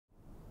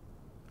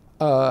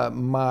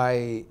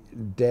My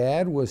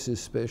dad was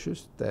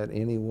suspicious that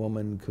any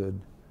woman could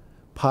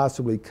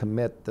possibly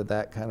commit to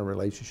that kind of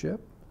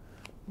relationship.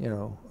 You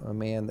know, a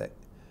man that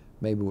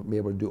maybe would be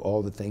able to do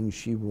all the things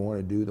she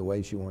wanted to do the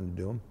way she wanted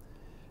to do them.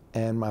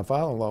 And my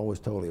father-in-law was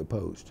totally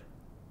opposed.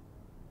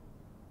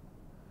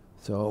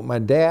 So my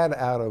dad,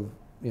 out of,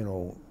 you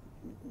know,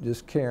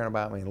 just caring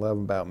about me and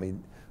loving about me,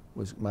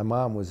 my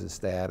mom was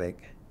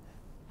ecstatic,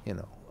 you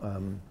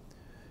know.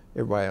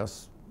 Everybody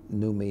else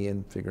knew me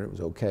and figured it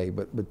was okay.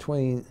 But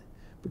between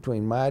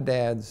my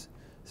dad's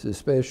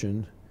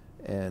suspicion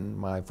and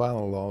my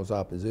father-in-law's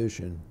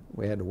opposition,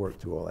 we had to work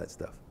through all that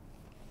stuff.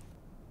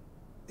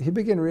 He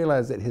began to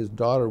realize that his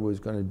daughter was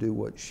going to do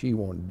what she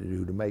wanted to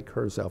do to make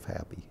herself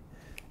happy.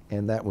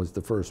 And that was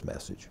the first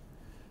message.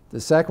 The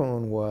second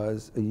one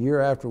was, a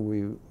year after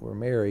we were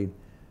married,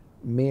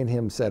 me and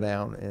him sat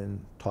down and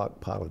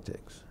talked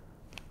politics.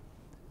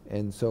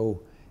 And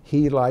so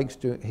he likes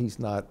to, he's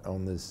not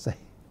on the same,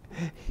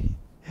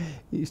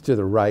 he's to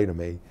the right of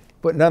me,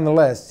 but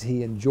nonetheless,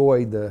 he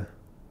enjoyed the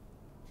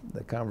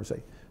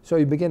conversation. So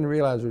he began to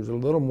realize there's a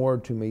little more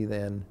to me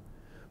than,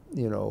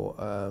 you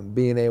know,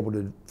 being able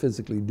to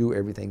physically do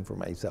everything for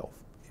myself.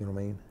 You know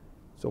what I mean?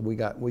 So we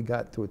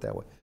got to it that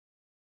way.